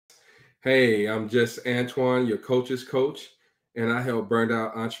Hey, I'm just Antoine, your coach's coach, and I help burned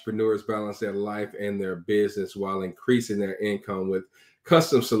out entrepreneurs balance their life and their business while increasing their income with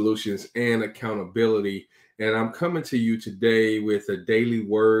custom solutions and accountability. And I'm coming to you today with a daily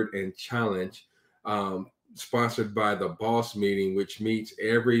word and challenge sponsored by the Boss Meeting, which meets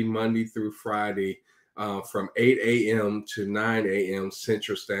every Monday through Friday from 8 a.m. to 9 a.m.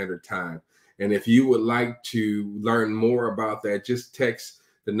 Central Standard Time. And if you would like to learn more about that, just text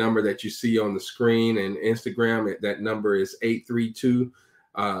the number that you see on the screen and Instagram. That number is 832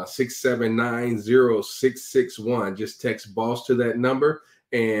 679 0661. Just text boss to that number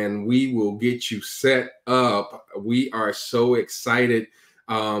and we will get you set up. We are so excited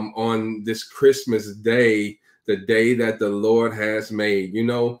on this Christmas day, the day that the Lord has made.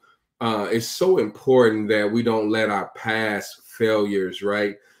 It's so important that we don't let our past failures,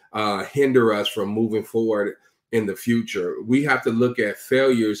 right, hinder us from moving forward in the future. We have to look at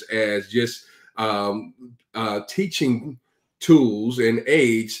failures as just teaching tools and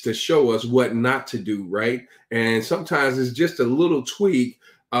aids to show us what not to do, right? And sometimes it's just a little tweak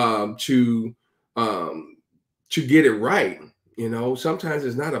um, to get it right. Sometimes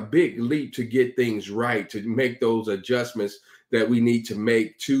it's not a big leap to get things right, to make those adjustments that we need to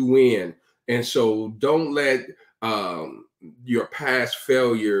make to win. And so don't let your past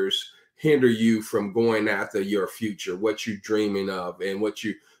failures hinder you from going after your future, what you're dreaming of and what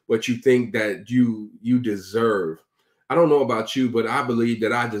you think that you deserve. I don't know about you, but I believe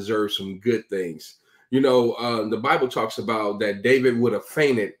that I deserve some good things. The Bible talks about that David would have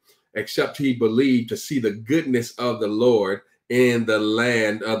fainted except he believed to see the goodness of the Lord in the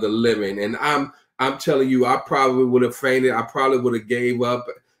land of the living. And I'm telling you, I probably would have fainted. I probably would have gave up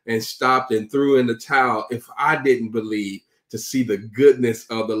and stopped and threw in the towel if I didn't believe to see the goodness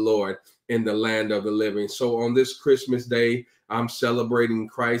of the Lord in the land of the living. So on this Christmas day, I'm celebrating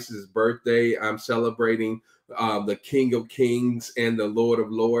Christ's birthday. I'm celebrating the King of Kings and the Lord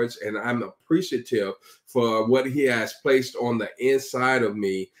of Lords. And I'm appreciative for what he has placed on the inside of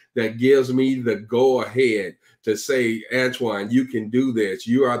me that gives me the go ahead to say, Antoine, you can do this.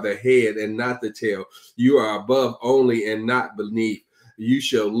 You are the head and not the tail. You are above only and not beneath. You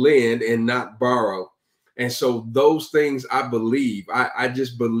shall lend and not borrow. And so those things I believe. I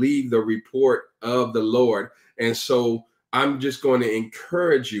just believe the report of the Lord. And so I'm just going to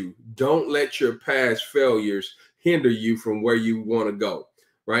encourage you. Don't let your past failures hinder you from where you want to go.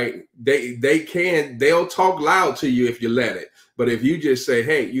 Right? They'll talk loud to you if you let it. But if you just say,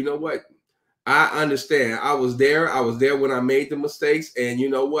 hey, you know what? I understand. I was there. I was there when I made the mistakes. And you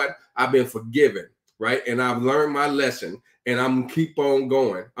know what? I've been forgiven. Right. And I've learned my lesson and I'm gonna keep on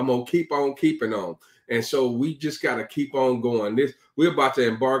going. I'm going to keep on keeping on. And so we just got to keep on going. We're about to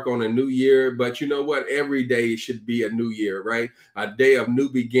embark on a new year, but you know what? Every day should be a new year, right? A day of new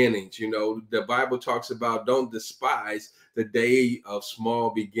beginnings. The Bible talks about don't despise the day of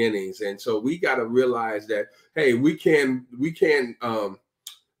small beginnings. And so we got to realize that, hey, we can reach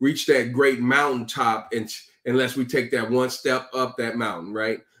that great mountaintop unless we take that one step up that mountain,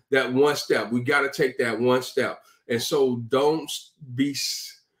 right? That one step. We got to take that one step. And so don't be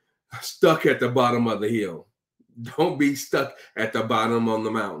stuck at the bottom of the hill. Don't be stuck at the bottom of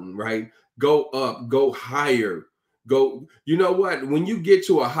the mountain, right? Go up, go higher. You know what? When you get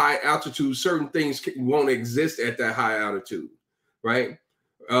to a high altitude, certain things won't exist at that high altitude, right?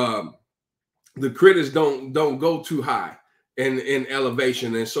 The critters don't go too high in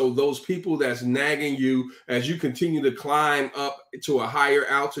elevation. And so those people that's nagging you as you continue to climb up to a higher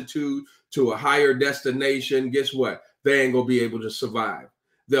altitude, to a higher destination, guess what? They ain't gonna be able to survive.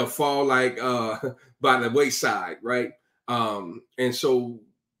 They'll fall like by the wayside, right? And so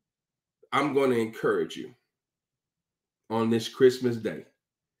I'm going to encourage you on this Christmas day.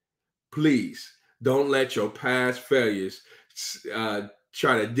 Please don't let your past failures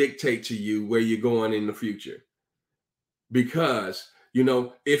try to dictate to you where you're going in the future. Because,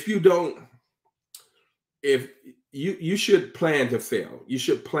 if you should plan to fail. You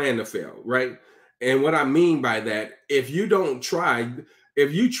should plan to fail, right? And what I mean by that, if you try,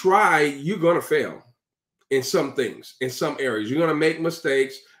 you're going to fail in some things, in some areas. You're going to make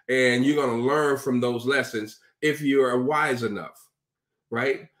mistakes and you're going to learn from those lessons if you are wise enough,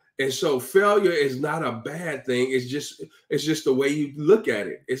 right? And so failure is not a bad thing. It's just the way you look at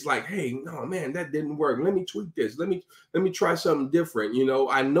it. It's like, hey, no, man, that didn't work. Let me tweak this. Let me try something different.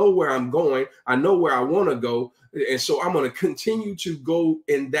 I know where I'm going. I know where I want to go. And so I'm going to continue to go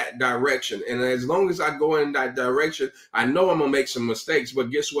in that direction. And as long as I go in that direction, I know I'm going to make some mistakes.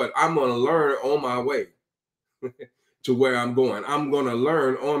 But guess what? I'm going to learn on my way to where I'm going. I'm going to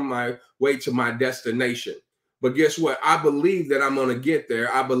learn on my way to my destination. But guess what? I believe that I'm going to get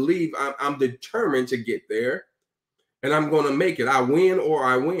there. I believe I'm determined to get there, and I'm going to make it. I win or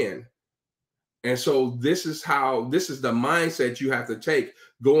I win. And so this is the mindset you have to take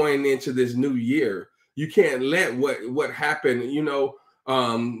going into this new year. You can't let what happened,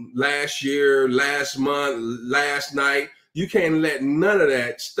 last year, last month, last night. You can't let none of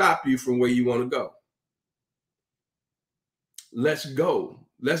that stop you from where you want to go. Let's go.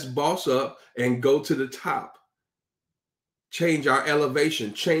 Let's boss up and go to the top. Change our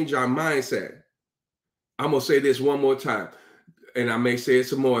elevation, change our mindset. I'm going to say this one more time, and I may say it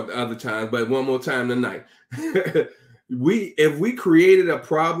some more other times, but one more time tonight. If we created a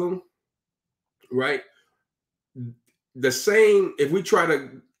problem, right? If we try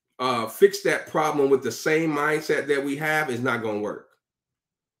to fix that problem with the same mindset that we have, it's not going to work,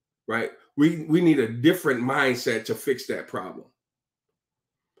 right? We need a different mindset to fix that problem.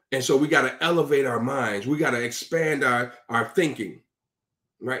 And so we got to elevate our minds. We got to expand our thinking,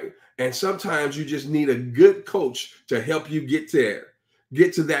 right? And sometimes you just need a good coach to help you get there,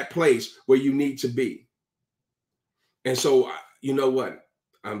 get to that place where you need to be. And so, you know what?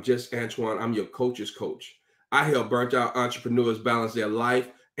 I'm just Antoine. I'm your coach's coach. I help burnt out entrepreneurs balance their life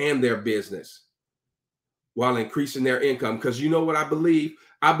and their business while increasing their income. Because you know what I believe?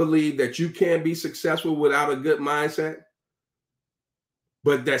 I believe that you can be successful without a good mindset,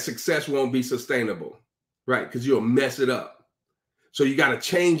 but that success won't be sustainable, right? Because you'll mess it up. So you got to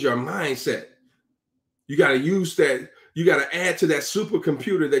change your mindset. You got to use that. You got to add to that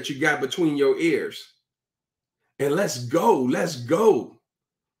supercomputer that you got between your ears. And let's go. Let's go.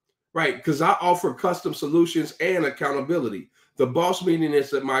 Right? Because I offer custom solutions and accountability. The boss meeting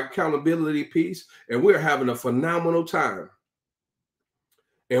is my accountability piece, and we're having a phenomenal time.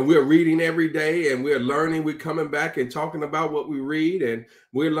 And we're reading every day, and we're learning. We're coming back and talking about what we read, and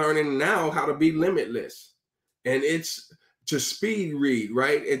we're learning now how to be limitless. And it's to speed read,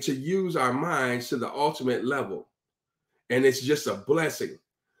 right? And to use our minds to the ultimate level. And it's just a blessing.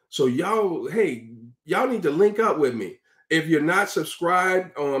 So y'all need to link up with me. If you're not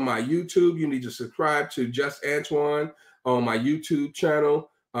subscribed on my YouTube, you need to subscribe to Just Antoine on my YouTube channel.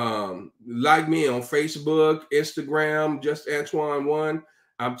 Like me on Facebook, Instagram, Just Antoine 1.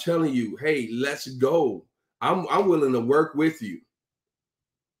 I'm telling you, hey, let's go. I'm willing to work with you.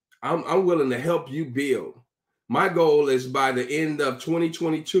 I'm willing to help you build. My goal is by the end of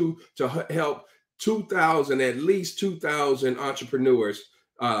 2022 to help at least 2,000 entrepreneurs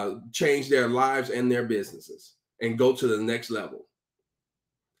change their lives and their businesses and go to the next level.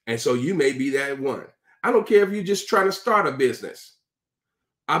 And so you may be that one. I don't care if you're just trying to start a business.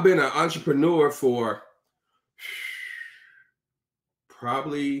 I've been an entrepreneur for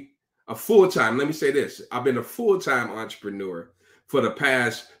probably a full-time. Let me say this. I've been a full-time entrepreneur for the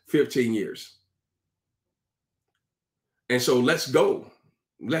past 15 years. And so let's go.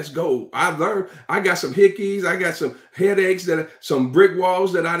 Let's go. I've learned. I got some hickeys. I got some headaches, some brick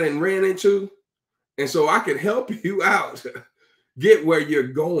walls that I didn't ran into. And so I can help you out, get where you're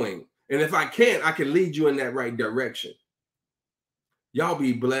going. And if I can't, I can lead you in that right direction. Y'all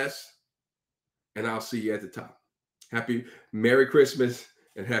be blessed. And I'll see you at the top. Merry Christmas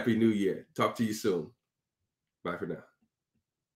and Happy New Year. Talk to you soon. Bye for now.